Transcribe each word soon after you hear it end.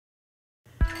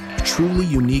Truly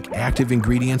unique active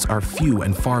ingredients are few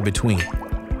and far between.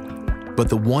 But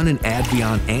the one in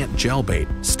Advion Ant Gel bait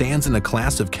stands in a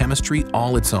class of chemistry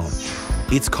all its own.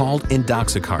 It's called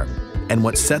Indoxacarb, and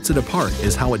what sets it apart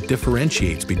is how it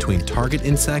differentiates between target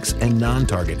insects and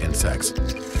non-target insects.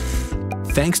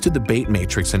 Thanks to the bait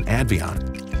matrix in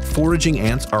Advion, foraging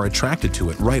ants are attracted to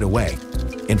it right away.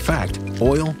 In fact,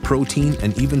 oil, protein,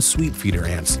 and even sweet feeder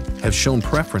ants have shown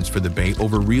preference for the bait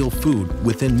over real food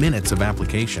within minutes of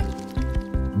application.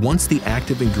 Once the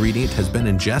active ingredient has been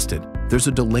ingested, there's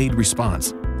a delayed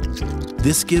response.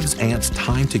 This gives ants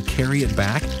time to carry it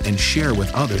back and share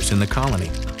with others in the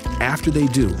colony. After they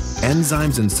do,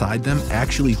 enzymes inside them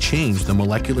actually change the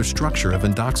molecular structure of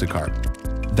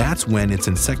Indoxacarb. That's when its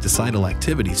insecticidal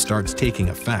activity starts taking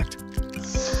effect.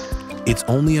 It's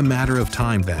only a matter of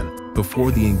time then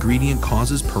before the ingredient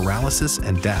causes paralysis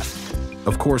and death.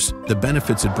 Of course, the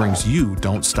benefits it brings you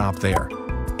don't stop there.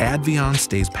 Advion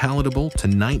stays palatable to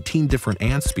 19 different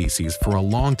ant species for a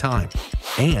long time,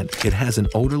 and it has an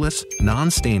odorless,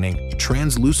 non-staining,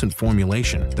 translucent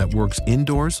formulation that works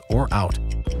indoors or out.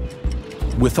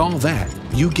 With all that,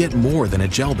 you get more than a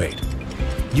gel bait.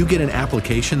 You get an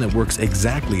application that works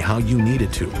exactly how you need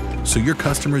it to, so your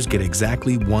customers get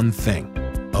exactly one thing: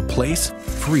 a place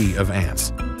free of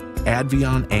ants.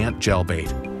 Advion Ant Gel Bait,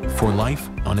 for life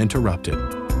uninterrupted.